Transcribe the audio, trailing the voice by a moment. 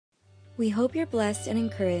We hope you're blessed and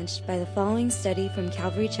encouraged by the following study from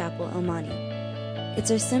Calvary Chapel, El Monte.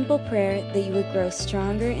 It's our simple prayer that you would grow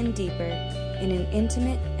stronger and deeper in an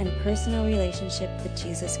intimate and personal relationship with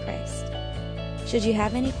Jesus Christ. Should you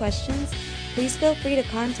have any questions, please feel free to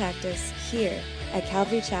contact us here at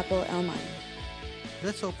Calvary Chapel, El Monte.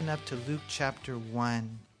 Let's open up to Luke chapter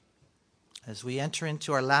 1 as we enter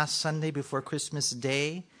into our last Sunday before Christmas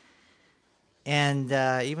Day. And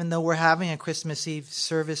even though we're having a Christmas Eve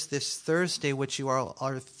service this Thursday, which you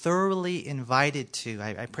are thoroughly invited to,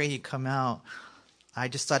 I pray you come out. I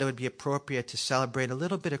just thought it would be appropriate to celebrate a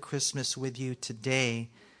little bit of Christmas with you today,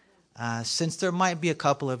 since there might be a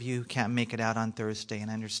couple of you who can't make it out on Thursday,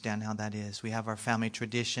 and I understand how that is. We have our family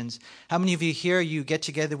traditions. How many of you here, you get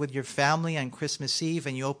together with your family on Christmas Eve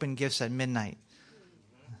and you open gifts at midnight?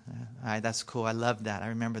 All right, that's cool. I love that. I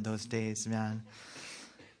remember those days, man.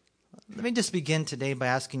 Let me just begin today by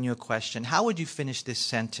asking you a question. How would you finish this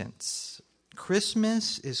sentence?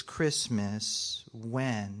 Christmas is Christmas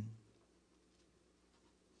when?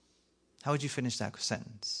 How would you finish that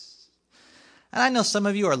sentence? And I know some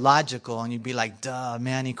of you are logical and you'd be like, duh,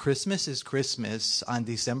 Manny, Christmas is Christmas on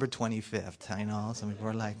December 25th. I know some people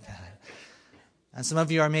are like that. And some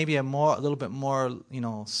of you are maybe a little bit more,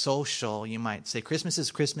 social. You might say, Christmas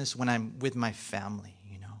is Christmas when I'm with my family.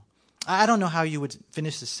 I don't know how you would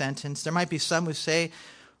finish the sentence. There might be some who say,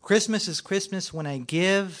 Christmas is Christmas when I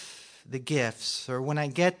give the gifts or when I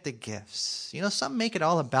get the gifts. Some make it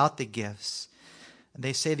all about the gifts.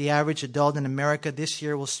 They say the average adult in America this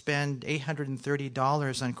year will spend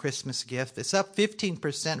 $830 on Christmas gifts. It's up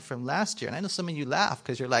 15% from last year. And I know some of you laugh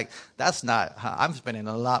because you're like, that's not, I'm spending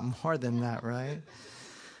a lot more than that, right?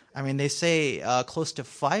 I mean, they say close to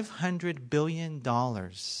 $500 billion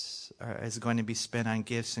is going to be spent on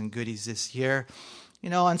gifts and goodies this year.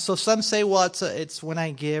 And so some say, well, it's when I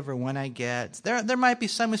give or when I get. There might be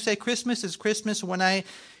some who say Christmas is Christmas when I,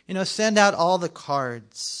 send out all the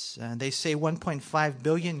cards. They say 1.5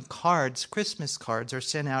 billion cards, Christmas cards, are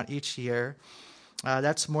sent out each year.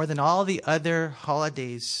 That's more than all the other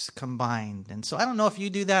holidays combined. And so I don't know if you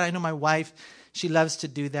do that. I know my wife, she loves to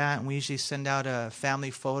do that. And we usually send out a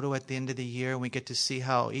family photo at the end of the year. And we get to see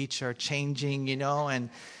how each are changing,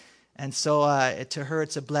 And so to her,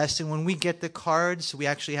 it's a blessing. When we get the cards, we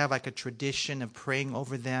actually have like a tradition of praying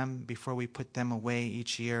over them before we put them away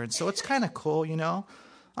each year. And so it's kind of cool,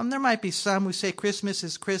 There might be some who say Christmas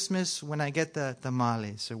is Christmas when I get the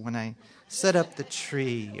tamales or when I set up the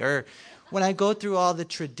tree or when I go through all the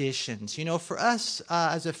traditions. For us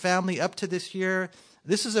as a family up to this year,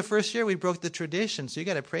 this is the first year we broke the tradition. So you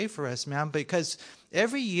got to pray for us, man, because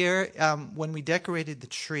every year when we decorated the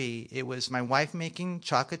tree, it was my wife making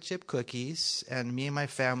chocolate chip cookies and me and my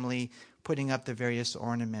family putting up the various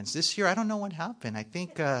ornaments. This year, I don't know what happened. I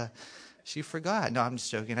think she forgot. No, I'm just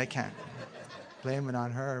joking. I can't blame it on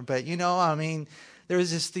her. But,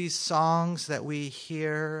 there's these songs that we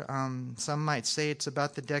hear. Some might say it's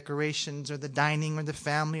about the decorations or the dining or the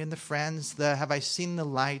family and the friends. Have I seen the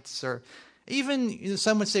lights? Or even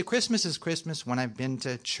some would say Christmas is Christmas when I've been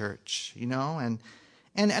to church, And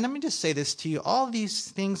let me just say this to you. All these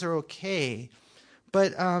things are okay.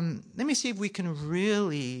 But let me see if we can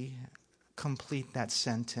really complete that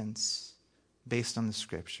sentence based on the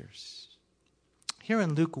Scriptures. Here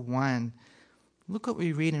in Luke 1, look what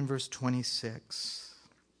we read in verse 26.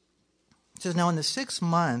 It says, now in the 6th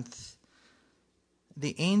month,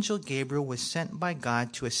 the angel Gabriel was sent by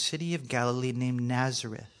God to a city of Galilee named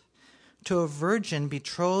Nazareth, to a virgin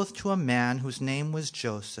betrothed to a man whose name was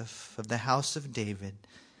Joseph, of the house of David.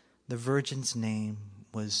 The virgin's name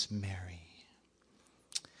was Mary.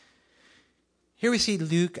 Here we see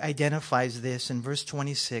Luke identifies this in verse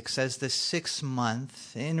 26 as the 6th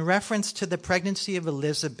month in reference to the pregnancy of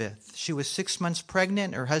Elizabeth. She was 6 months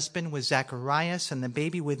pregnant. Her husband was Zacharias, and the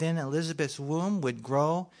baby within Elizabeth's womb would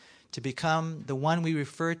grow to become the one we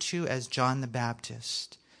refer to as John the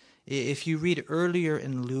Baptist. If you read earlier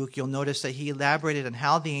in Luke, you'll notice that he elaborated on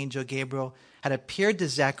how the angel Gabriel had appeared to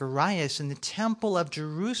Zacharias in the temple of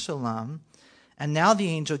Jerusalem, and now the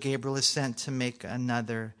angel Gabriel is sent to make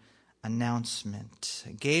another announcement.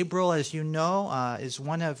 Gabriel, as you know, is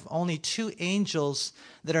one of only 2 angels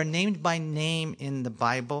that are named by name in the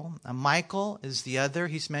Bible. Michael is the other.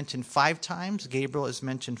 He's mentioned 5 times. Gabriel is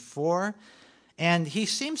mentioned 4. And he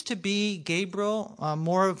seems to be, Gabriel,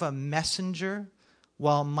 more of a messenger,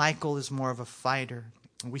 while Michael is more of a fighter.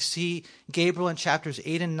 We see Gabriel in chapters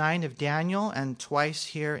 8 and 9 of Daniel and twice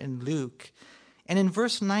here in Luke. And in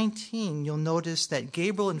verse 19, you'll notice that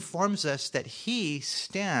Gabriel informs us that he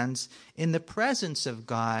stands in the presence of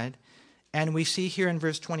God. And we see here in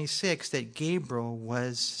verse 26 that Gabriel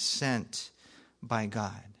was sent by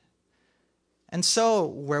God. And so,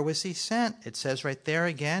 where was he sent? It says right there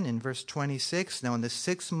again in verse 26, now in the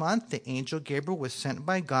 6th month, the angel Gabriel was sent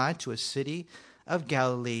by God to a city of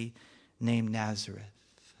Galilee named Nazareth.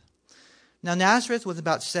 Now, Nazareth was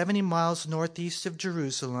about 70 miles northeast of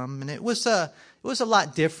Jerusalem, and it was a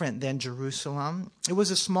lot different than Jerusalem. It was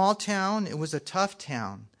a small town. It was a tough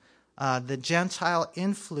town. The Gentile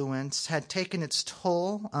influence had taken its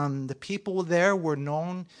toll. The people there were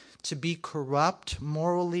known to be corrupt,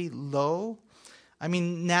 morally low. I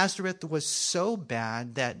mean, Nazareth was so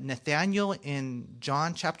bad that Nathanael in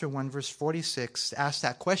John chapter 1, verse 46 asked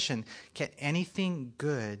that question, can anything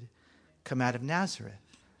good come out of Nazareth,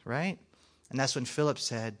 right? And that's when Philip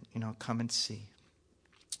said, come and see.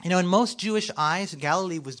 In most Jewish eyes,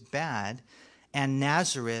 Galilee was bad and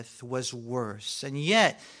Nazareth was worse. And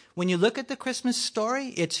yet, when you look at the Christmas story,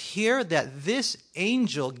 it's here that this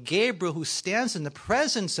angel, Gabriel, who stands in the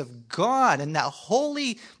presence of God in that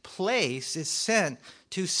holy place, is sent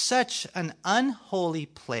to such an unholy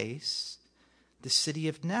place, the city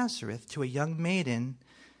of Nazareth, to a young maiden.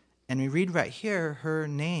 And we read right here, her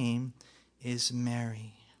name is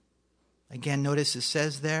Mary. Again, notice it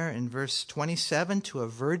says there in verse 27, to a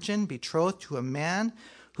virgin betrothed to a man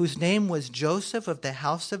whose name was Joseph of the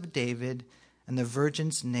house of David, and the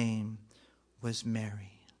virgin's name was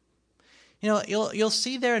Mary. You'll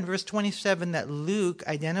see there in verse 27 that Luke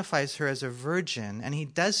identifies her as a virgin, and he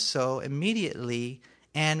does so immediately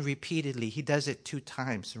and repeatedly. He does it 2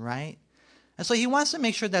 times, right? And so he wants to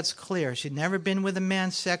make sure that's clear. She'd never been with a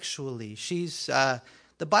man sexually.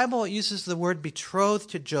 The Bible uses the word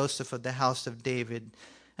betrothed to Joseph of the house of David.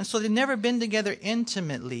 And so they've never been together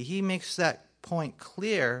intimately. He makes that point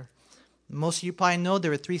clear. Most of you probably know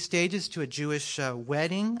there are 3 stages to a Jewish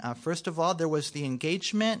wedding. First of all, there was the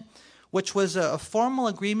engagement, which was a formal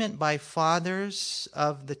agreement by fathers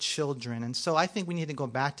of the children. And so I think we need to go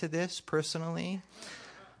back to this personally.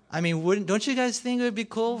 I mean, don't you guys think it would be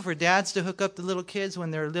cool for dads to hook up the little kids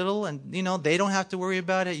when they're little and, they don't have to worry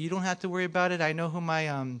about it. You don't have to worry about it. I know who my,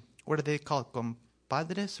 what are they called?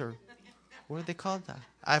 Compadres or what are they called?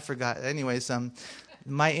 I forgot. Anyways,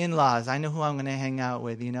 my in-laws, I know who I'm going to hang out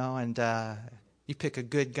with, and you pick a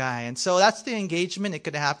good guy. And so that's the engagement. It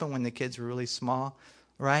could happen when the kids were really small,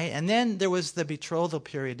 right? And then there was the betrothal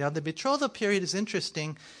period. Now, the betrothal period is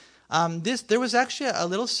interesting. There was actually a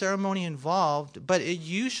little ceremony involved, but it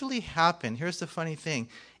usually happened. Here's the funny thing.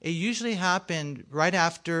 It usually happened right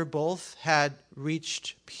after both had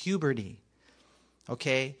reached puberty.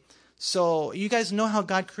 Okay? So you guys know how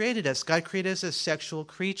God created us. God created us as sexual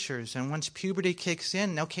creatures. And once puberty kicks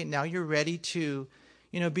in, okay, now you're ready to,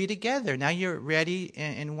 be together. Now you're ready,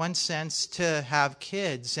 in one sense, to have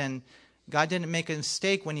kids. And God didn't make a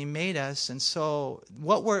mistake when he made us. And so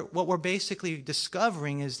what we're basically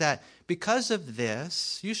discovering is that because of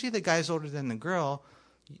this, usually the guy's older than the girl,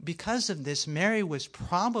 because of this, Mary was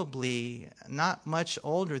probably not much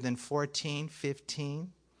older than 14,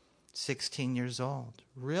 15, 16 years old.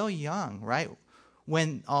 Real young, right?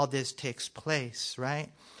 When all this takes place, right?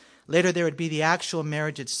 Later, there would be the actual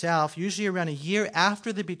marriage itself, usually around a year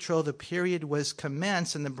after the betrothal period was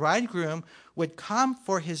commenced, and the bridegroom would come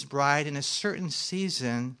for his bride in a certain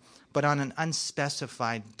season, but on an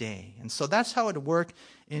unspecified day. And so that's how it would work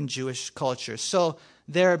in Jewish culture. So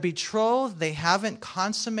they're betrothed, they haven't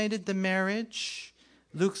consummated the marriage.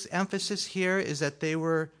 Luke's emphasis here is that they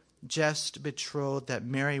were just betrothed, that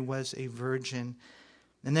Mary was a virgin.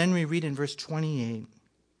 And then we read in verse 28,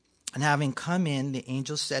 and having come in, the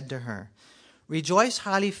angel said to her, "Rejoice,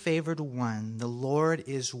 highly favored one, the Lord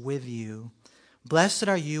is with you. Blessed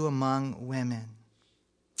are you among women."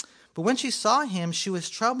 But when she saw him, she was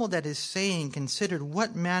troubled at his saying, considered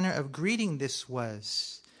what manner of greeting this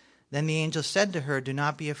was. Then the angel said to her, "Do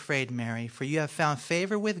not be afraid, Mary, for you have found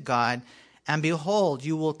favor with God, and behold,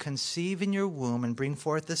 you will conceive in your womb and bring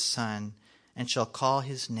forth a son, and shall call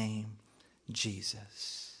his name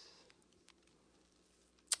Jesus."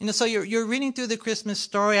 So you're reading through the Christmas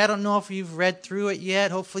story. I don't know if you've read through it yet.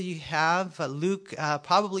 Hopefully you have. Luke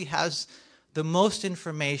probably has the most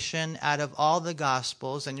information out of all the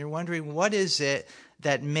Gospels, and you're wondering, what is it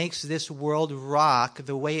that makes this world rock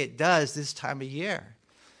the way it does this time of year?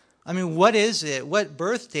 I mean, what is it? What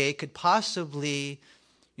birthday could possibly,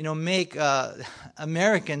 make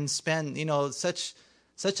Americans spend,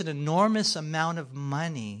 such an enormous amount of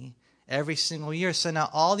money every single year, send out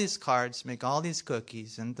all these cards, make all these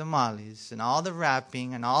cookies and tamales and all the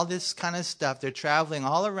wrapping and all this kind of stuff. They're traveling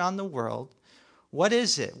all around the world. What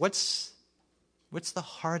is it? What's the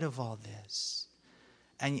heart of all this?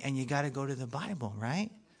 And you got to go to the Bible,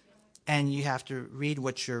 right? And you have to read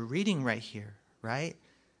what you're reading right here, right?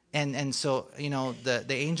 And so, the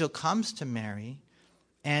angel comes to Mary,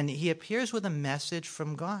 and he appears with a message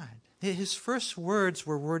from God. His first words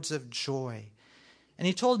were words of joy. And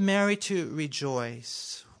he told Mary to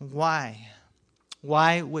rejoice. Why?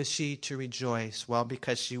 Why was she to rejoice? Well,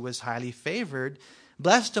 because she was highly favored,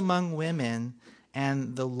 blessed among women,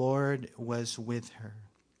 and the Lord was with her.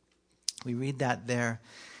 We read that there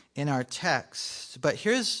in our text. But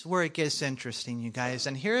here's where it gets interesting, you guys.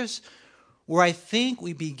 And here's where I think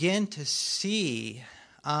we begin to see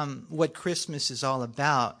what Christmas is all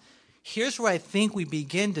about. Here's where I think we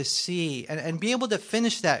begin to see and be able to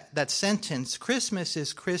finish that sentence. Christmas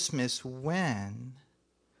is Christmas when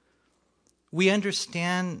we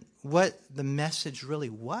understand what the message really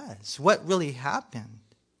was, what really happened.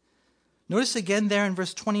 Notice again there in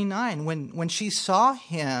verse 29, when she saw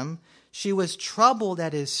him, she was troubled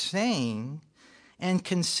at his saying and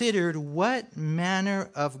considered what manner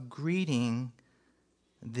of greeting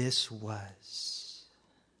this was.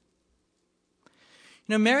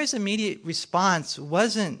 Mary's immediate response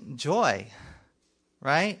wasn't joy,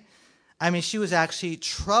 right? I mean, she was actually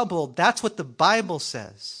troubled. That's what the Bible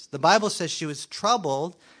says. The Bible says she was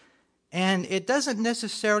troubled, and it doesn't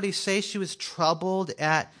necessarily say she was troubled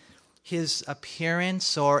at his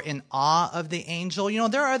appearance or in awe of the angel.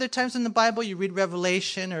 There are other times in the Bible you read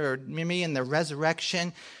Revelation or maybe in the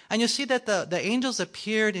resurrection, and you'll see that the angels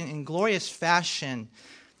appeared in glorious fashion.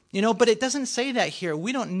 But it doesn't say that here.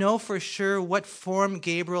 We don't know for sure what form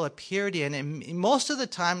Gabriel appeared in. And most of the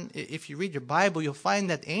time, if you read your Bible, you'll find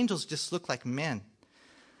that angels just look like men.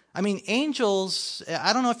 I mean, angels,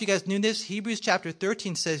 I don't know if you guys knew this, Hebrews chapter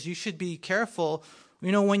 13 says you should be careful,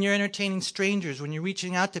 when you're entertaining strangers, when you're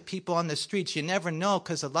reaching out to people on the streets. You never know,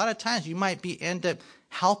 because a lot of times you might end up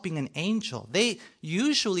helping an angel. They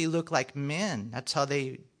usually look like men. That's how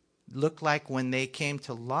they looked like when they came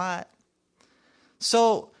to Lot.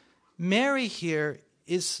 So Mary here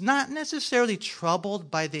is not necessarily troubled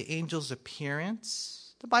by the angel's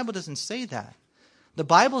appearance. The Bible doesn't say that. The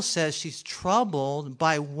Bible says she's troubled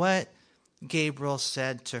by what Gabriel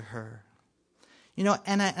said to her.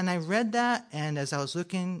 And I read that, and as I was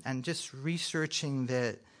looking and just researching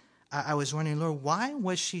that, I was wondering, Lord, why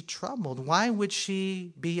was she troubled? Why would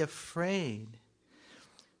she be afraid?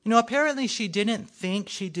 Apparently she didn't think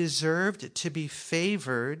she deserved to be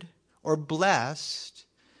favored or blessed.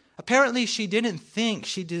 Apparently she didn't think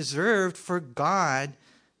she deserved for God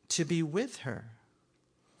to be with her.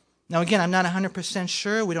 Now again, I'm not 100%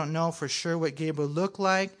 sure. We don't know for sure what Gabriel looked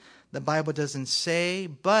like. The Bible doesn't say.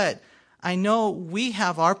 But I know we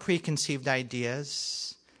have our preconceived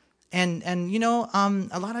ideas. And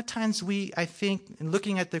a lot of times I think, in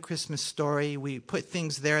looking at the Christmas story, we put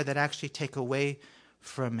things there that actually take away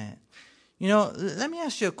from it. Let me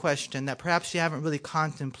ask you a question that perhaps you haven't really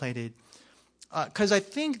contemplated. Because I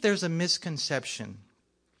think there's a misconception.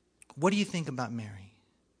 What do you think about Mary?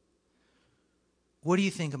 What do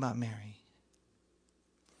you think about Mary?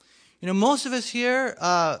 Most of us here,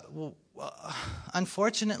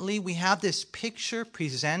 unfortunately, we have this picture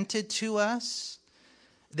presented to us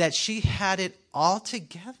that she had it all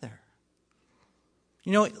together.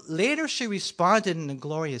 Later she responded in a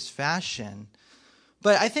glorious fashion.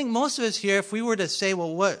 But I think most of us here, if we were to say,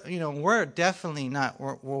 well, we're definitely not,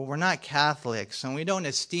 we're not Catholics, and we don't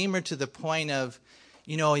esteem her to the point of,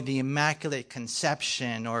 the Immaculate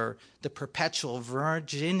Conception or the perpetual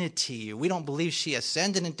virginity. We don't believe she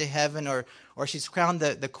ascended into heaven or she's crowned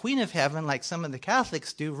the Queen of Heaven like some of the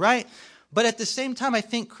Catholics do, right? But at the same time, I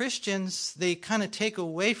think Christians, they kind of take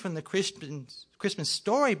away from the Christmas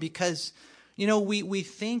story because, we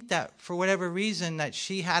think that for whatever reason that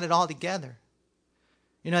she had it all together.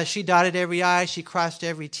 She dotted every I, she crossed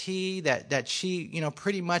every T, that she,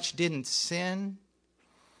 pretty much didn't sin.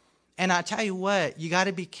 And I tell you what, you got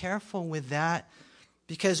to be careful with that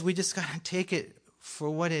because we just got to take it for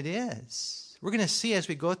what it is. We're going to see as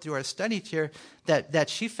we go through our study here that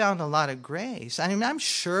she found a lot of grace. I mean, I'm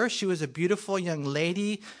sure she was a beautiful young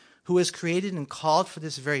lady who was created and called for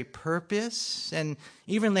this very purpose. And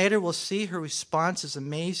even later we'll see her response is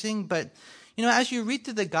amazing. But as you read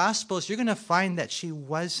through the Gospels, you're going to find that she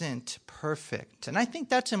wasn't perfect. And I think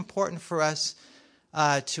that's important for us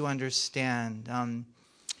to understand.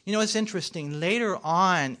 It's interesting. Later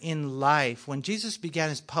on in life, when Jesus began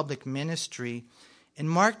his public ministry, in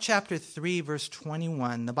Mark chapter 3, verse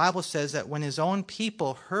 21, the Bible says that when his own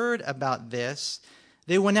people heard about this,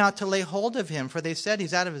 they went out to lay hold of him, for they said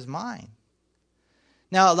he's out of his mind.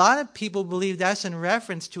 Now, a lot of people believe that's in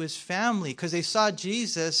reference to his family because they saw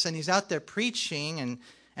Jesus and he's out there preaching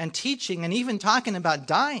and teaching and even talking about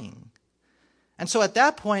dying. And so at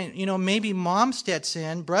that point, maybe mom steps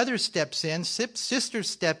in, brother steps in, sisters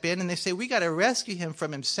step in, and they say, we got to rescue him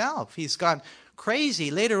from himself. He's gone crazy.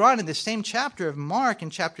 Later on in the same chapter of Mark, in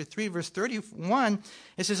chapter 3, verse 31,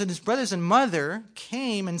 it says, and his brothers and mother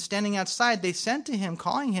came, and standing outside, they sent to him,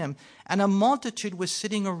 calling him, and a multitude was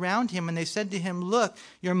sitting around him, and they said to him, look,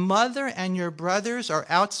 your mother and your brothers are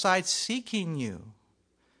outside seeking you.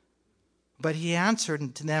 But he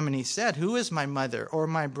answered to them, and he said, who is my mother or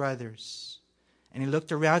my brothers? And he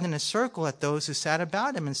looked around in a circle at those who sat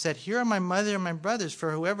about him and said, here are my mother and my brothers,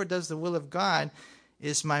 for whoever does the will of God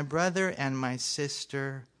is my brother and my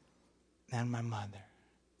sister and my mother.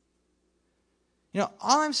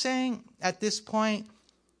 All I'm saying at this point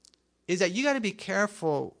is that you got to be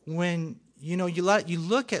careful when, you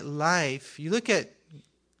look at life, you look at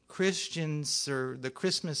Christians or the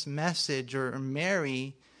Christmas message or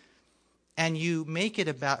Mary, and you make it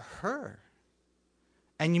about her.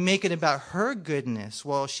 And you make it about her goodness.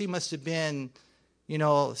 Well, she must have been,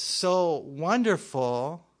 so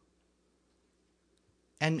wonderful.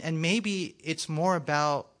 And maybe it's more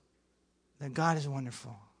about that God is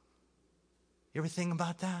wonderful. You ever think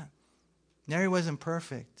about that? Mary wasn't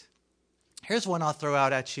perfect. Here's one I'll throw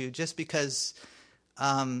out at you just because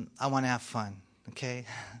I want to have fun, okay?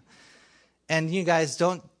 And you guys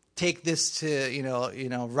don't take this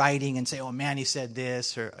to, writing and say, oh, man, he said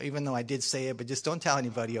this, or even though I did say it, but just don't tell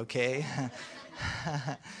anybody, okay?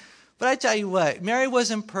 But I tell you what, Mary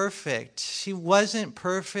wasn't perfect. She wasn't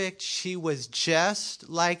perfect. She was just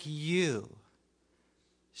like you.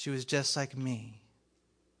 She was just like me.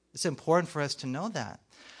 It's important for us to know that.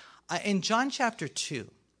 In John chapter 2,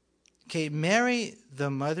 okay, Mary,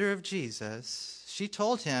 the mother of Jesus, she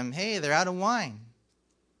told him, hey, they're out of wine.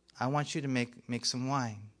 I want you to make some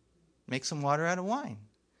wine. Make some water out of wine.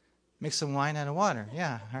 Make some wine out of water.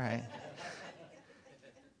 Yeah, all right.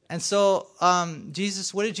 And so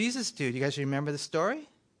what did Jesus do? Do you guys remember the story?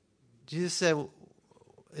 Jesus said,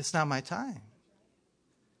 it's not my time.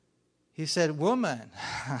 He said, woman,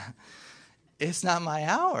 it's not my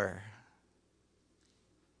hour.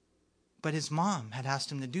 But his mom had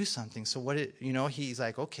asked him to do something. So he's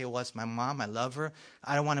like, okay, well, it's my mom. I love her.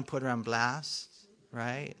 I don't want to put her on blast,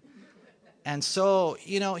 right? And so,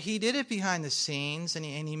 he did it behind the scenes, and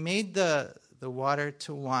he made the water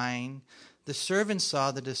to wine. The servants saw,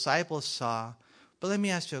 the disciples saw. But let me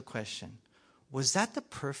ask you a question. Was that the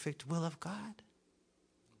perfect will of God?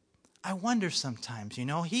 I wonder sometimes,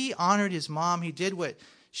 He honored his mom. He did what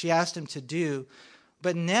she asked him to do.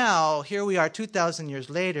 But now, here we are 2,000 years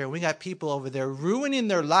later, we got people over there ruining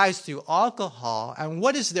their lives through alcohol. And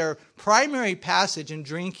what is their primary passage in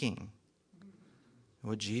drinking?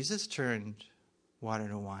 Well, Jesus turned water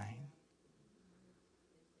to wine.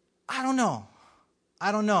 I don't know.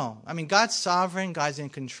 I mean, God's sovereign. God's in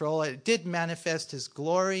control. It did manifest his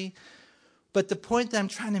glory. But the point that I'm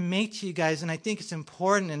trying to make to you guys, and I think it's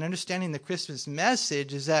important in understanding the Christmas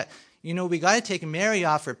message, is that, we got to take Mary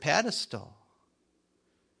off her pedestal.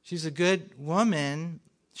 She's a good woman.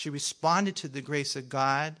 She responded to the grace of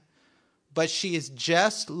God. But she is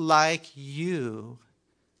just like you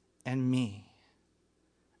and me.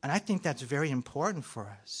 And I think that's very important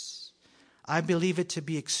for us. I believe it to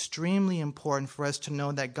be extremely important for us to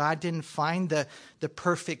know that God didn't find the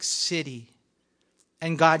perfect city.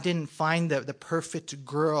 And God didn't find the perfect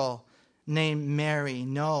girl named Mary.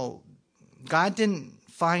 No, God didn't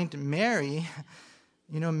find Mary.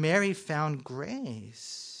 Mary found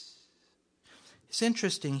grace. It's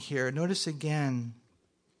interesting here. Notice again,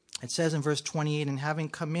 it says in verse 28, and having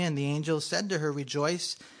come in, the angel said to her,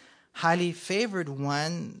 rejoice, highly favored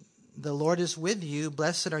one, the Lord is with you.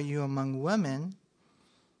 Blessed are you among women.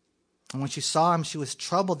 And when she saw him, she was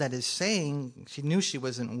troubled at his saying. She knew she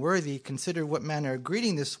wasn't worthy, considered what manner of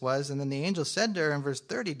greeting this was. And then the angel said to her in verse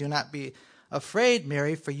 30, do not be afraid,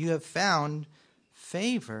 Mary, for you have found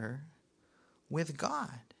favor with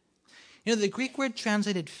God. The Greek word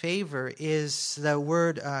translated favor is the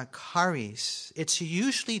word charis. It's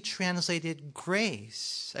usually translated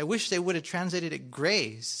grace. I wish they would have translated it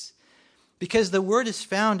grace. Because the word is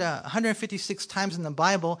found 156 times in the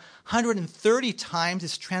Bible, 130 times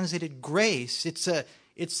it's translated grace.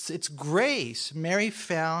 It's grace. Mary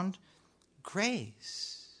found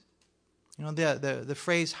grace. The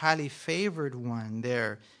phrase highly favored one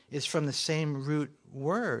there is from the same root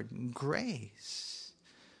word, grace.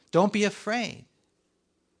 Don't be afraid.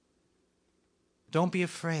 Don't be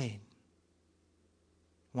afraid.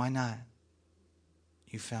 Why not?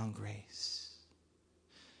 You found grace.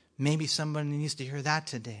 Maybe somebody needs to hear that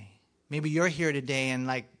today. Maybe you're here today and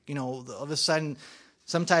all of a sudden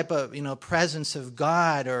some type of, presence of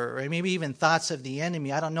God, or maybe even thoughts of the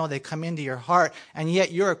enemy. I don't know. They come into your heart, and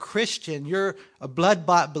yet you're a Christian. You're a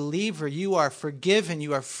blood-bought believer. You are forgiven.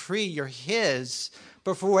 You are free. You're His.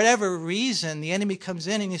 But for whatever reason, the enemy comes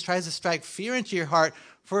in and he tries to strike fear into your heart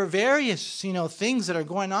for various, things that are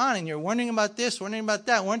going on, and you're wondering about this, wondering about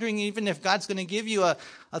that, wondering even if God's going to give you a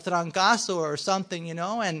trancazo or something,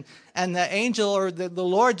 and the angel or the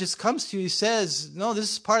Lord just comes to you. He says, no,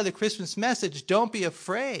 this is part of the Christmas message. Don't be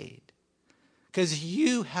afraid, because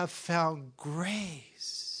you have found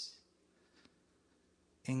grace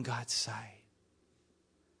in God's sight.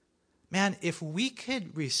 Man, if we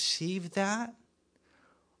could receive that,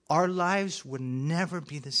 our lives would never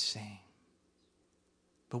be the same.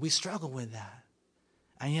 But we struggle with that.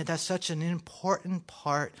 And yet that's such an important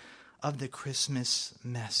part of the Christmas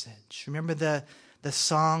message. Remember the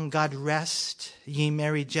song, God rest, ye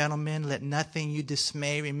merry gentlemen, let nothing you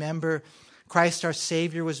dismay. Remember, Christ our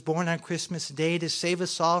Savior was born on Christmas Day to save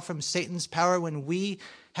us all from Satan's power when we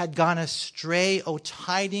had gone astray. O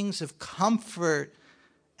tidings of comfort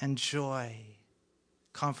and joy.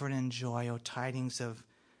 Comfort and joy, O tidings of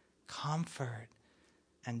comfort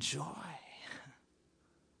and joy.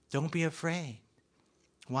 Don't be afraid.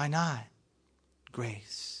 Why not?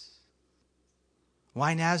 Grace.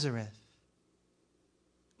 Why Nazareth?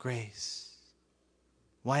 Grace.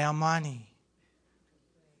 Why Almani?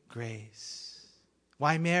 Grace.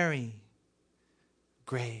 Why Mary?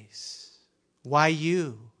 Grace. Why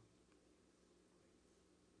you?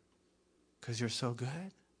 Because you're so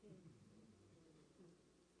good?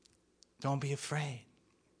 Don't be afraid.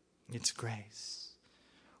 It's grace.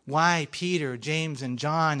 Why Peter, James, and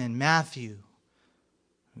John, and Matthew?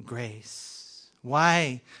 Grace.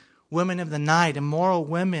 Why women of the night, immoral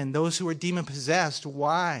women, those who were demon-possessed?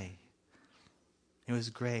 Why? It was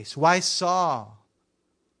grace. Why Saul?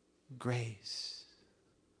 Grace.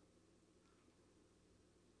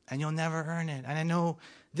 And you'll never earn it. And I know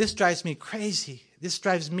this drives me crazy. This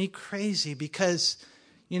drives me crazy because,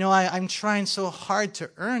 I'm trying so hard to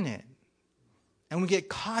earn it. And we get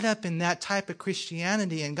caught up in that type of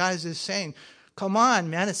Christianity. And God is just saying, come on,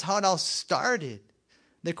 man, it's how it all started.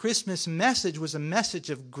 The Christmas message was a message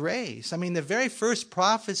of grace. I mean, the very first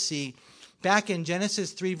prophecy back in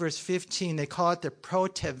Genesis 3, verse 15, they call it the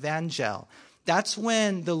protevangel. That's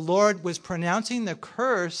when the Lord was pronouncing the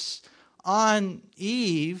curse on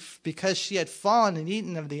Eve because she had fallen and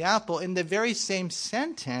eaten of the apple. In the very same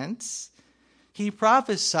sentence, he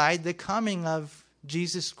prophesied the coming of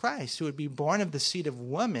Jesus Christ, who would be born of the seed of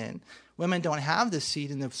woman. Women don't have the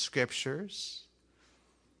seed in the scriptures.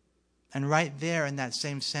 And right there in that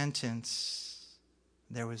same sentence,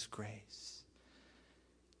 there was grace.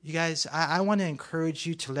 You guys, I want to encourage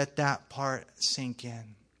you to let that part sink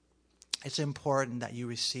in. It's important that you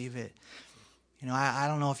receive it. I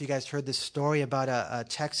don't know if you guys heard this story about a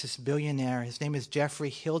Texas billionaire. His name is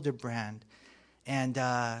Jeffrey Hildebrand. And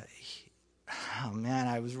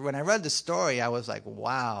when I read the story, I was like,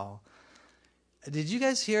 wow. Did you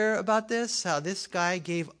guys hear about this? How this guy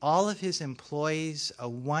gave all of his employees a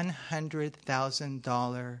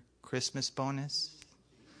 $100,000 Christmas bonus?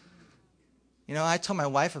 I told my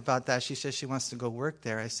wife about that. She said she wants to go work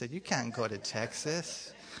there. I said, you can't go to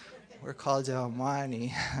Texas. We're called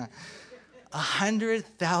Almani.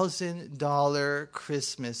 $100,000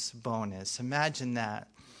 Christmas bonus. Imagine that.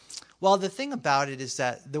 Well, the thing about it is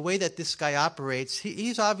that the way that this guy operates,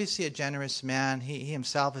 he's obviously a generous man. He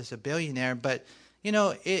himself is a billionaire, but,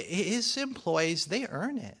 his employees, they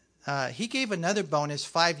earn it. He gave another bonus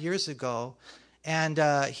 5 years ago, and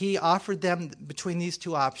he offered them between these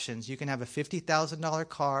two options. You can have a $50,000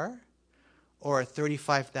 car or a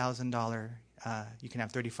 $35,000, you can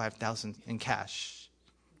have $35,000 in cash.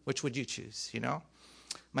 Which would you choose,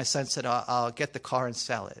 My son said, I'll get the car and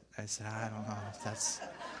sell it. I said, I don't know if that's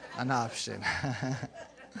an option.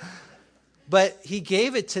 But he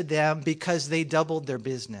gave it to them because they doubled their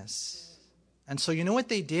business. And so you know what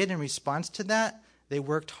they did in response to that? They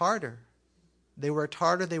worked harder. They worked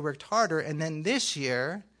harder. And then this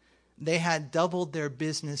year, they had doubled their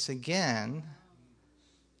business again.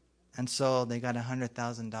 And so they got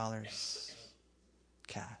 $100,000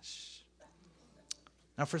 cash.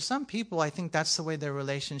 Now, for some people, I think that's the way their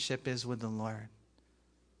relationship is with the Lord.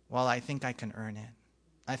 Well, I think I can earn it.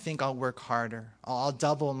 I think I'll work harder. I'll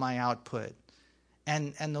double my output.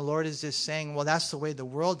 And the Lord is just saying, well, that's the way the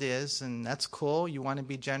world is, and that's cool. You want to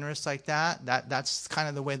be generous like that? That's kind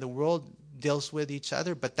of the way the world deals with each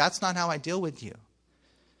other, but that's not how I deal with you.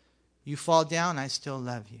 You fall down, I still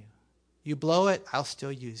love you. You blow it, I'll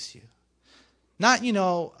still use you. Not,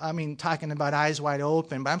 talking about eyes wide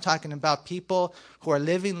open, but I'm talking about people who are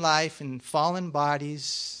living life in fallen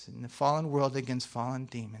bodies, in the fallen world against fallen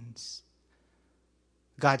demons.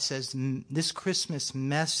 God says, this Christmas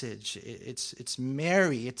message, it's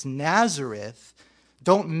Mary, it's Nazareth.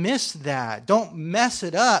 Don't miss that. Don't mess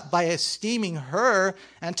it up by esteeming her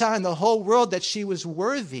and telling the whole world that she was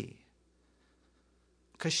worthy.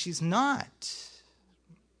 Because she's not.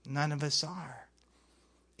 None of us are.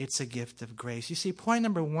 It's a gift of grace. You see, point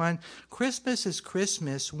number one, Christmas is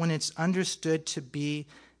Christmas when it's understood to be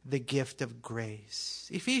the gift of grace.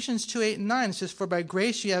 Ephesians 2:8-9 says, "For by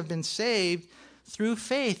grace you have been saved through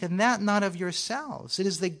faith, and that not of yourselves. It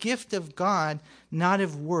is the gift of God, not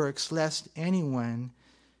of works, lest anyone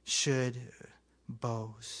should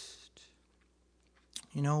boast."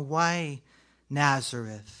 Why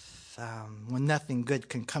Nazareth when nothing good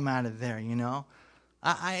can come out of there,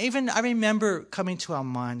 I remember coming to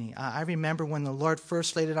Almani. I remember when the Lord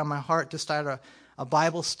first laid it on my heart to start a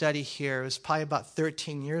Bible study here. It was probably about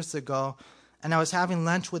 13 years ago. And I was having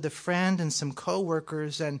lunch with a friend and some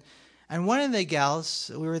co-workers. And one of the gals,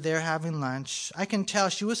 we were there having lunch. I can tell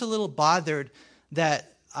she was a little bothered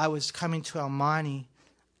that I was coming to Almani.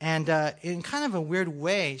 And in kind of a weird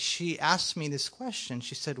way, she asked me this question.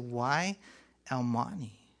 She said, "Why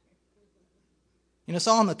Almani?" It's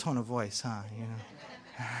all in the tone of voice, huh?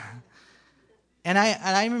 And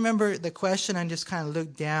I remember the question. I just kind of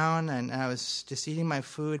looked down, and I was just eating my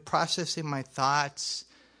food, processing my thoughts,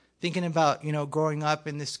 thinking about, growing up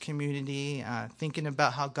in this community, thinking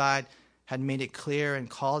about how God had made it clear and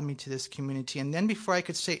called me to this community. And then before I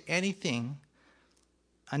could say anything,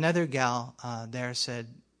 another gal there said,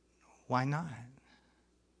 "Why not?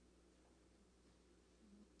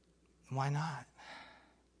 Why not?"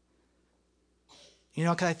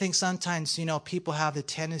 Because I think sometimes, people have the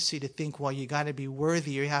tendency to think, well, you got to be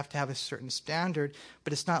worthy, or you have to have a certain standard.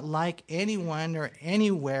 But it's not like anyone or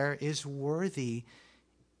anywhere is worthy.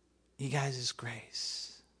 You guys, is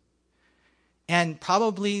grace. And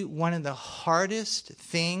probably one of the hardest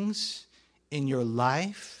things in your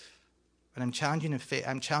life, and I'm challenging you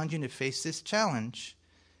to face this challenge,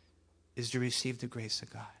 is to receive the grace of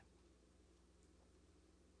God.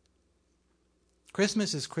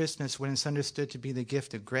 Christmas is Christmas when it's understood to be the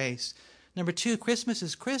gift of grace. Number two, Christmas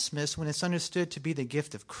is Christmas when it's understood to be the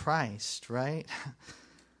gift of Christ, right?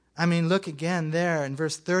 Look again there in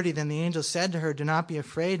verse 30. Then the angel said to her, "Do not be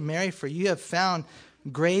afraid, Mary, for you have found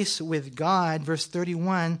grace with God." Verse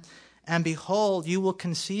 31, "And behold, you will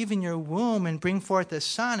conceive in your womb and bring forth a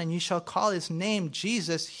son, and you shall call his name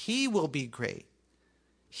Jesus. He will be great.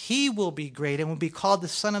 He will be great and will be called the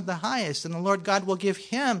Son of the Highest. And the Lord God will give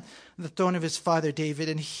him the throne of his father David,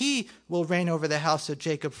 and he will reign over the house of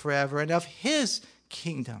Jacob forever. And of his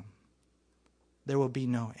kingdom there will be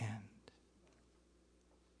no end."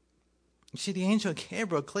 You see, the angel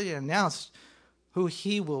Gabriel clearly announced who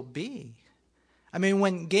he will be.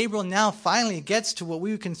 When Gabriel now finally gets to what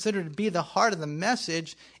we would consider to be the heart of the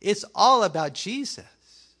message, it's all about Jesus.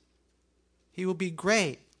 He will be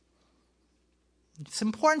great. It's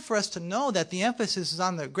important for us to know that the emphasis is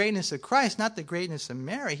on the greatness of Christ, not the greatness of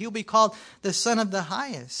Mary. He will be called the Son of the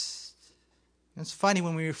Highest. It's funny,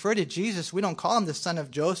 when we refer to Jesus, we don't call him the son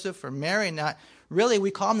of Joseph or Mary. Not really,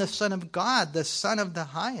 we call him the Son of God, the Son of the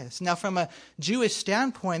Highest. Now, from a Jewish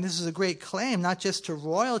standpoint, this is a great claim, not just to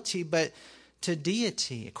royalty, but to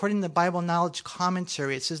deity. According to the Bible Knowledge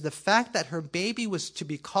Commentary, it says the fact that her baby was to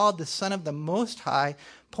be called the Son of the Most High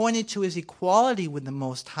pointed to his equality with the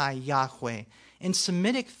Most High, Yahweh. In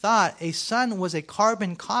Semitic thought, a son was a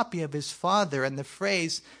carbon copy of his father, and the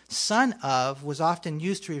phrase "son of" was often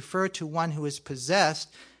used to refer to one who possessed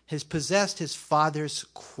his father's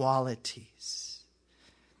qualities.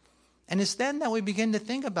 And it's then that we begin to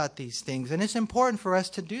think about these things, and it's important for us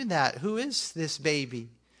to do that. Who is this baby?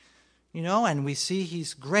 And we see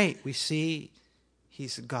he's great. We see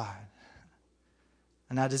he's God.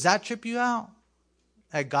 And now, does that trip you out?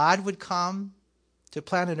 That God would come to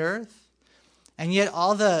planet Earth? And yet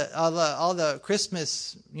all the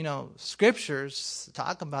Christmas, scriptures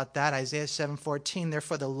talk about that. Isaiah 7:14,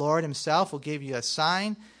 "Therefore the Lord himself will give you a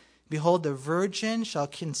sign. Behold, the virgin shall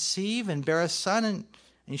conceive and bear a son, and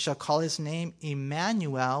you shall call his name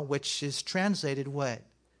Emmanuel," which is translated what?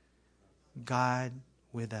 God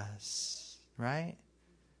with us, right?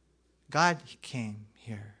 God came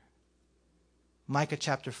here. Micah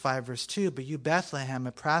chapter 5, verse 2, "But you, Bethlehem,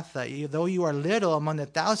 Ephrathah, though you are little among the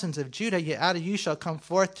thousands of Judah, yet out of you shall come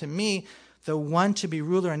forth to me the one to be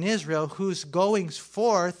ruler in Israel, whose goings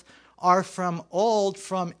forth are from old,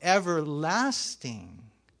 from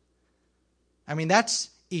everlasting." That's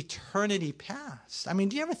eternity past. I mean,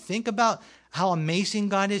 do you ever think about how amazing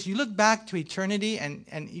God is? You look back to eternity, and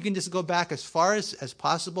you can just go back as far as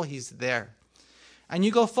possible. He's there. And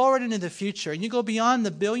you go forward into the future, and you go beyond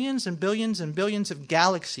the billions and billions and billions of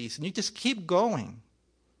galaxies, and you just keep going.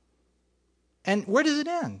 And where does it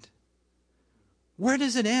end? Where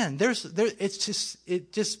does it end?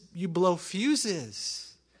 You blow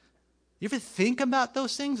fuses. You ever think about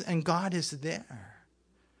those things? And God is there.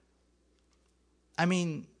 I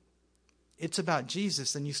mean, it's about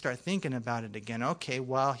Jesus, and you start thinking about it again. Okay,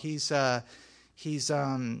 well, he's going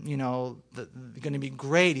to be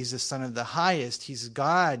great. He's the Son of the Highest. He's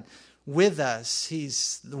God with us.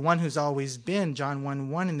 He's the one who's always been. John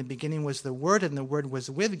 1:1, in the beginning was the Word, and the Word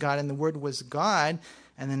was with God, and the Word was God.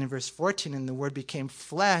 And then in verse 14, and the Word became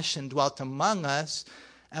flesh and dwelt among us,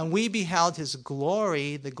 and we beheld his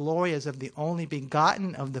glory. The glory as of the only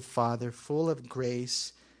begotten of the Father, full of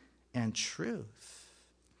grace and truth.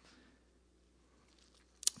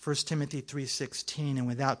 1 Timothy 3:16, and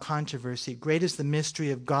without controversy, great is the mystery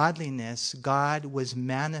of godliness. God was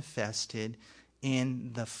manifested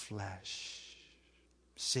in the flesh.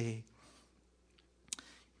 See?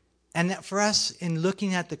 And that for us, in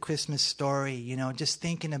looking at the Christmas story, just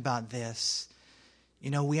thinking about this,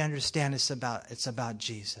 we understand it's about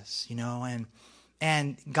Jesus,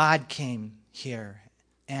 and God came here,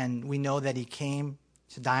 and we know that he came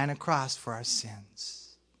to die on a cross for our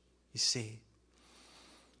sins. You see?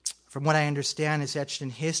 From what I understand, it's etched in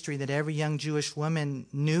history that every young Jewish woman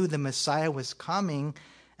knew the Messiah was coming,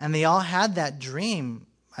 and they all had that dream,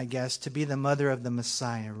 I guess, to be the mother of the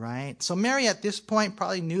Messiah, right? So Mary at this point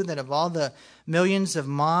probably knew that of all the millions of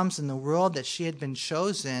moms in the world that she had been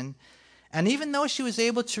chosen. And even though she was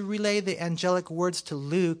able to relay the angelic words to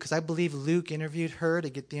Luke, because I believe Luke interviewed her to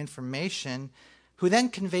get the information, who then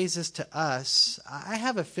conveys this to us, I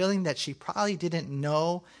have a feeling that she probably didn't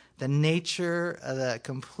know the nature, the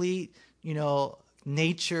complete,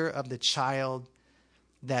 nature of the child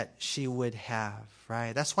that she would have,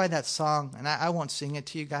 right? That's why that song, and I won't sing it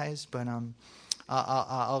to you guys, but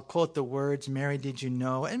I'll quote the words, Mary, did you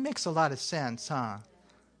know? It makes a lot of sense, huh?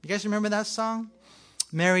 You guys remember that song?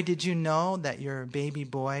 Mary, did you know that your baby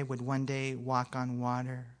boy would one day walk on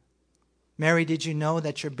water? Mary, did you know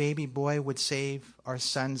that your baby boy would save our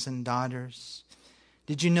sons and daughters?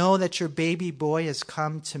 Did you know that your baby boy has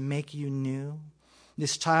come to make you new?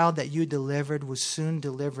 This child that you delivered will soon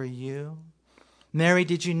deliver you. Mary,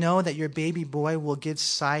 did you know that your baby boy will give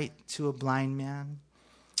sight to a blind man?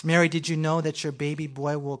 Mary, did you know that your baby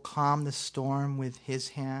boy will calm the storm with his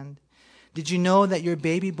hand? Did you know that your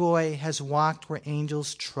baby boy has walked where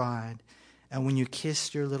angels trod? And when you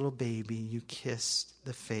kissed your little baby, you kissed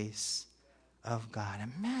the face of God.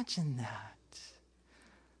 Imagine that.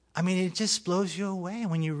 I mean, it just blows you away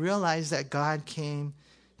when you realize that God came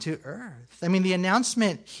to earth. I mean, the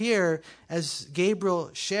announcement here, as Gabriel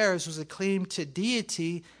shares, was a claim to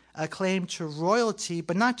deity, a claim to royalty,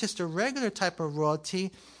 but not just a regular type of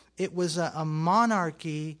royalty. It was a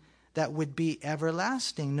monarchy that would be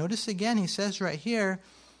everlasting. Notice again, he says right here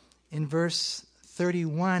in verse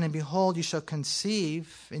 31, and behold, you shall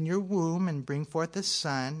conceive in your womb and bring forth a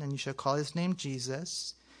son, and you shall call his name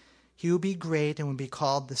Jesus. He will be great and will be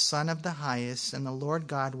called the Son of the Highest, and the Lord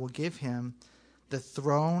God will give him the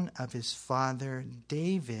throne of his father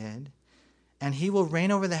David, and he will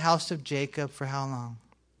reign over the house of Jacob for how long?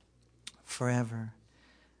 Forever.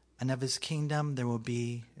 And of his kingdom there will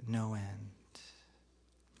be no end.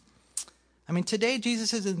 I mean, today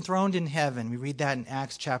Jesus is enthroned in heaven. We read that in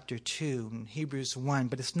Acts chapter 2, and Hebrews 1,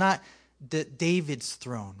 but it's not David's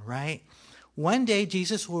throne, right? One day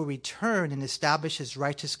Jesus will return and establish his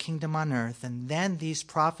righteous kingdom on earth, and then these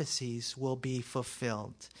prophecies will be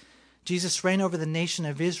fulfilled. Jesus' reign over the nation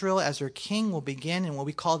of Israel as her king will begin in what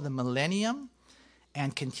we call the millennium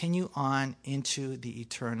and continue on into the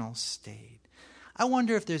eternal state. I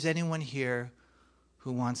wonder if there's anyone here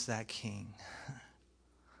who wants that king.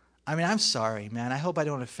 I mean, I'm sorry, man. I hope I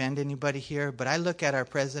don't offend anybody here, but I look at our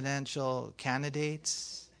presidential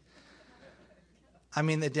candidates. I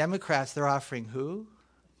mean, the Democrats, they're offering who?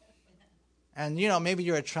 And, maybe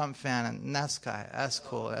you're a Trump fan, and that's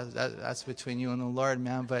cool. That's between you and the Lord,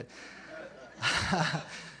 man. But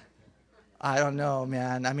I don't know,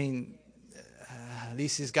 man. I mean, at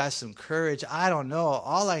least he's got some courage. I don't know.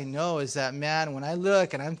 All I know is that, man, when I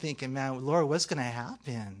look and I'm thinking, man, Lord, what's going to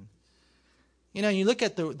happen? You look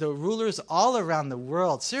at the rulers all around the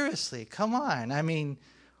world. Seriously, come on. I mean,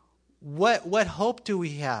 what hope do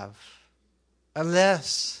we have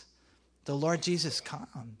unless the Lord Jesus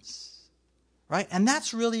comes? Right? And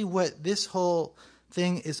that's really what this whole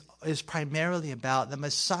thing is primarily about. The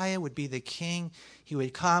Messiah would be the king. He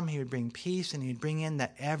would come, he would bring peace, and he would bring in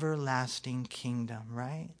that everlasting kingdom,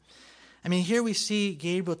 right? I mean, here we see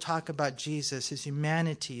Gabriel talk about Jesus, his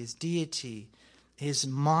humanity, his deity, his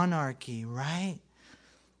monarchy, right?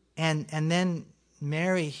 And then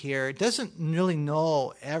Mary here doesn't really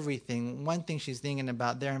know everything. One thing she's thinking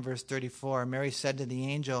about there in verse 34, Mary said to the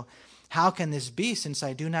angel, "How can this be, since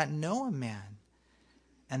I do not know a man?"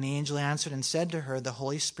 And the angel answered and said to her, "The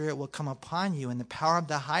Holy Spirit will come upon you, and the power of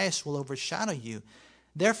the highest will overshadow you.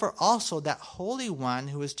 Therefore also that Holy One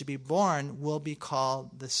who is to be born will be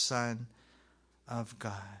called the Son of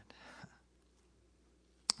God."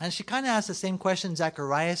 And she kind of asked the same question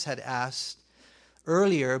Zacharias had asked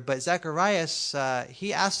earlier, but Zacharias,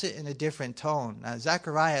 he asked it in a different tone.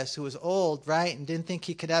 Zacharias, who was old, right, and didn't think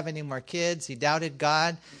he could have any more kids, he doubted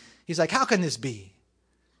God. He's like, "How can this be?"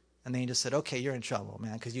 And the angel said, "Okay, you're in trouble,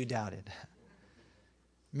 man, because you doubted."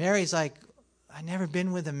 Mary's like, "I've never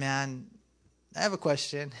been with a man. I have a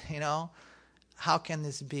question, How can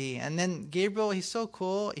this be?" And then Gabriel, he's so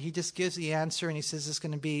cool. He just gives the answer, and he says it's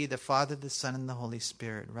going to be the Father, the Son, and the Holy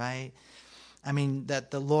Spirit, right? I mean,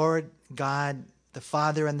 that the Lord God, the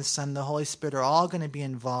Father, and the Son, and the Holy Spirit are all going to be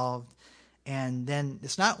involved. And then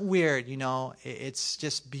it's not weird, it's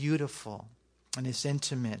just beautiful and it's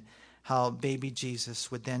intimate how baby Jesus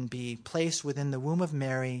would then be placed within the womb of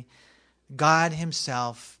Mary, God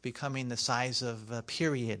himself becoming the size of a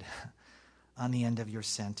period on the end of your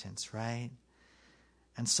sentence, right?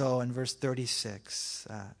 And so in verse 36,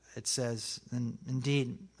 it says,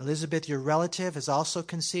 "Indeed, Elizabeth, your relative, has also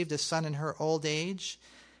conceived a son in her old age,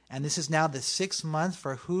 and this is now the 6th month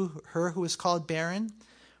for her who is called barren.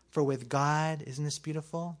 For with God," isn't this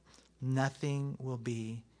beautiful? "nothing will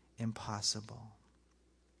be impossible."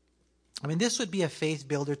 I mean, this would be a faith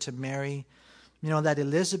builder to Mary. That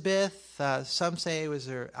Elizabeth, some say it was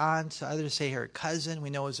her aunt, others say her cousin, we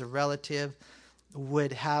know it was a relative,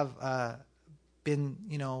 would have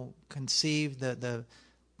been, conceived, the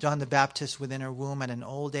John the Baptist within her womb at an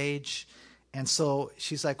old age. And so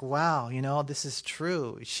she's like, wow, this is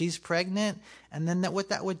true. She's pregnant. And then what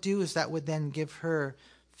that would do is that would then give her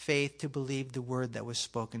faith to believe the word that was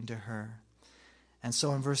spoken to her. And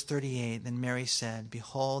so in verse 38, then Mary said,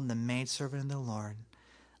 "Behold, the maidservant of the Lord,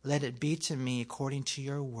 let it be to me according to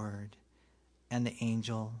your word." And the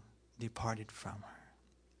angel departed from her.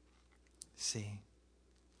 See?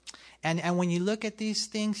 And when you look at these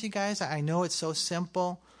things, you guys, I know it's so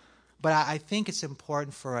simple, but I think it's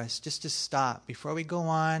important for us just to stop before we go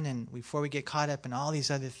on and before we get caught up in all these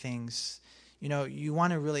other things. You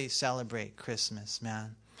want to really celebrate Christmas,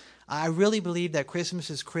 man. I really believe that Christmas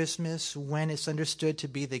is Christmas when it's understood to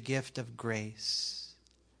be the gift of grace.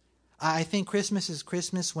 I think Christmas is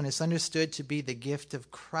Christmas when it's understood to be the gift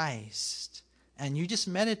of Christ. And you just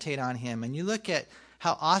meditate on him and you look at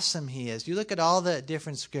how awesome he is. You look at all the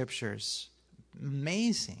different scriptures.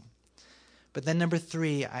 Amazing. But then number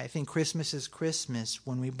 3, I think Christmas is Christmas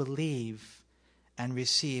when we believe and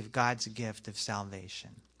receive God's gift of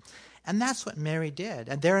salvation. And that's what Mary did.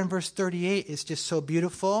 And there in verse 38 is just so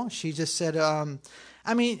beautiful. She just said, and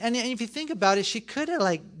if you think about it, she could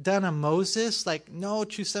have done a Moses, no,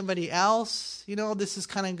 choose somebody else. This is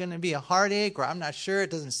kind of going to be a heartache, or I'm not sure. It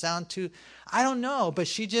doesn't sound too, I don't know. But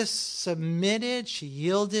she just submitted, she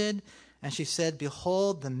yielded, and she said,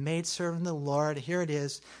 "Behold, the maidservant of the Lord," here it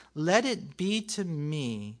is, "let it be to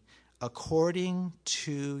me according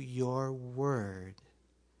to your word."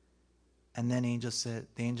 And then the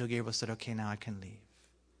angel Gabriel said, "Okay, now I can leave."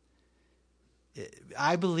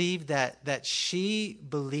 I believe that she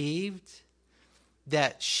believed,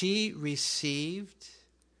 that she received,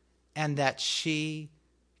 and that she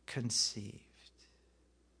conceived.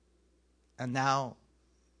 And now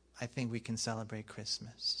I think we can celebrate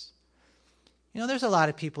Christmas. There's a lot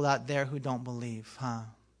of people out there who don't believe, huh?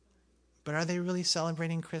 But are they really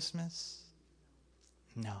celebrating Christmas?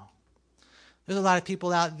 No. There's a lot of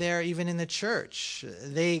people out there, even in the church.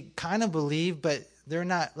 They kind of believe, but they're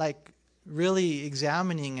not really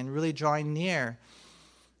examining and really drawing near.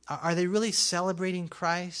 Are they really celebrating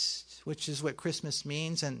Christ, which is what Christmas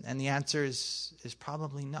means? And the answer is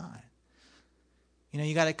probably not.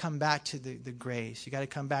 You got to come back to the grace. You got to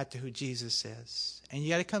come back to who Jesus is. And you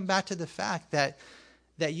got to come back to the fact that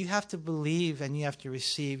you have to believe and you have to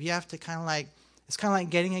receive. You have to it's kind of like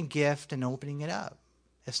getting a gift and opening it up.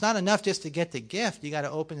 It's not enough just to get the gift. You got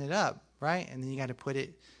to open it up, right? And then you got to put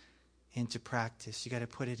it into practice. You got to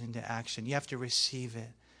put it into action. You have to receive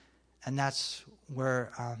it. And that's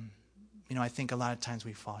where, I think a lot of times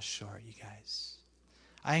we fall short, you guys.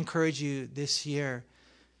 I encourage you this year,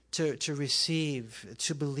 to receive,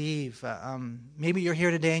 to believe. Maybe you're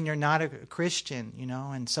here today and you're not a Christian,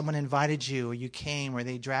 and someone invited you, or you came, or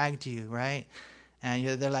they dragged you, right? And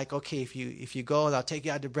they're like, okay, if you go, I'll take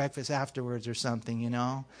you out to breakfast afterwards or something,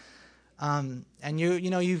 And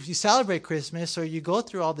you celebrate Christmas, or you go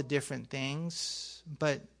through all the different things,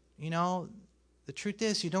 but the truth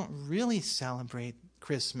is you don't really celebrate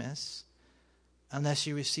Christmas unless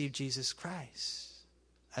you receive Jesus Christ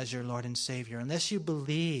as your Lord and Savior, unless you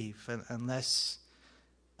believe, unless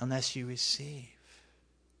you receive.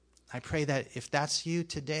 I pray that if that's you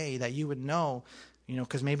today, that you would know,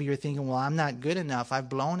 because maybe you're thinking, well, I'm not good enough. I've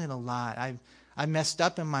blown it a lot. I've messed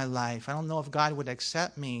up in my life. I don't know if God would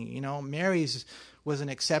accept me. Mary was an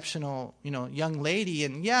exceptional, young lady.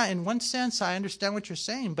 And yeah, in one sense, I understand what you're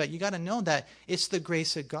saying, but you got to know that it's the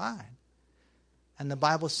grace of God. And the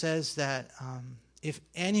Bible says that if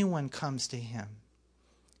anyone comes to him,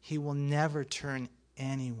 he will never turn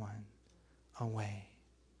anyone away.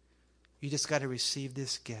 You just got to receive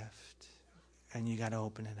this gift, and you got to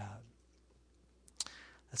open it up.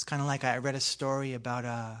 It's kind of like I read a story about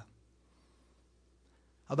a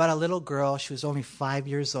little girl. She was only 5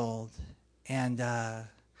 years old, and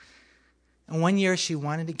one year she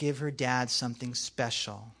wanted to give her dad something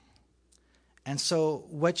special. And so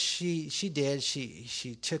what she did,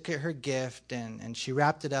 she took her gift and she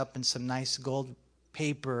wrapped it up in some nice gold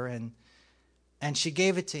paper and she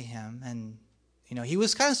gave it to him. And he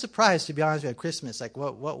was kind of surprised, to be honest with you, at Christmas. Like,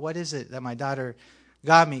 what is it that my daughter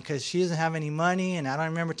got me? Because she doesn't have any money, and I don't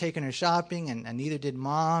remember taking her shopping, and neither did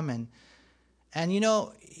Mom. And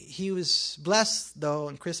he was blessed, though.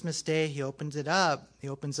 On Christmas Day, he opens it up. He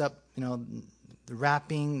opens up, the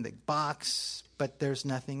wrapping, the box, but there's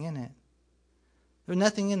nothing in it. There's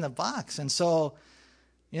nothing in the box. And so,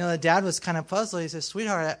 the dad was kind of puzzled. He says,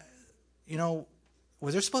 sweetheart,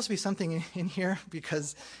 was there supposed to be something in here?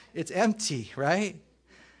 Because it's empty, right?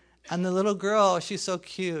 And the little girl, she's so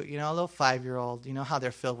cute, a little 5-year-old, how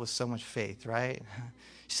they're filled with so much faith, right?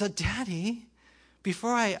 She said, Daddy,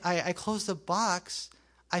 before I closed the box,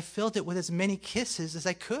 I filled it with as many kisses as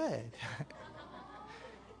I could.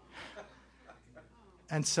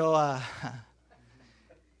 And so,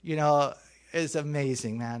 it's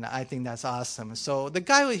amazing, man. I think that's awesome. So the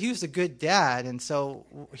guy, he was a good dad, and so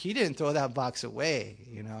he didn't throw that box away,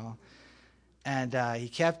 And he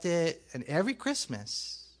kept it, and every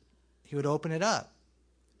Christmas, he would open it up.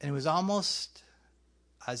 And it was almost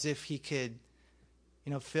as if he could,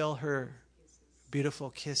 feel her beautiful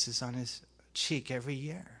kisses on his cheek every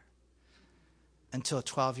year. Until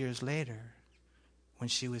 12 years later, when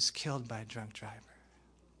she was killed by a drunk driver.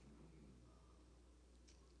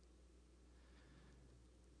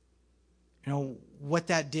 What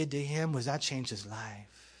that did to him was that changed his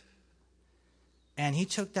life. And he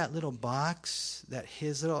took that little box that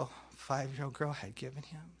his little 5-year-old girl had given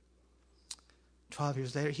him. 12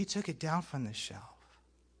 years later, he took it down from the shelf.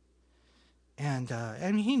 And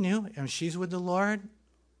he knew, she's with the Lord.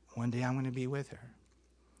 One day I'm going to be with her.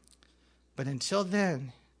 But until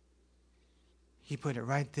then, he put it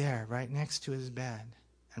right there, right next to his bed.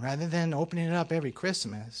 And rather than opening it up every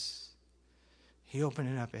Christmas, he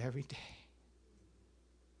opened it up every day.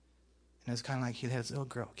 And it's kind of like he let his little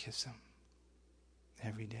girl kiss him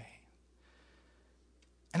every day.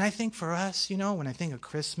 And I think for us, when I think of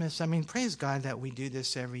Christmas, praise God that we do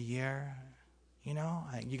this every year. You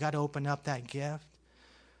got to open up that gift.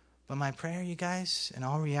 But my prayer, you guys, in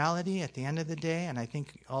all reality, at the end of the day, and I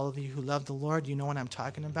think all of you who love the Lord, you know what I'm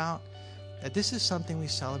talking about, that this is something we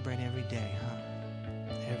celebrate every day,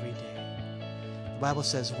 Every day. The Bible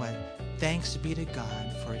says what? Thanks be to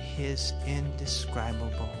God for his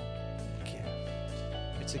indescribable gift.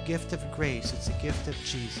 It's a gift of grace. It's a gift of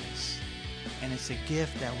Jesus. And it's a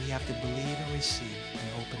gift that we have to believe and receive and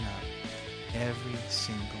open up every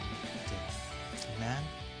single day. Amen?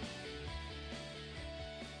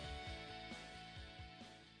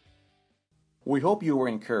 We hope you were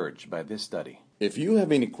encouraged by this study. If you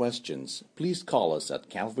have any questions, please call us at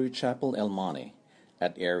Calvary Chapel El Monte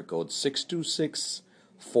at area code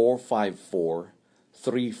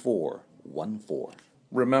 626-454-3414.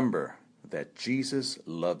 Remember that Jesus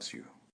loves you.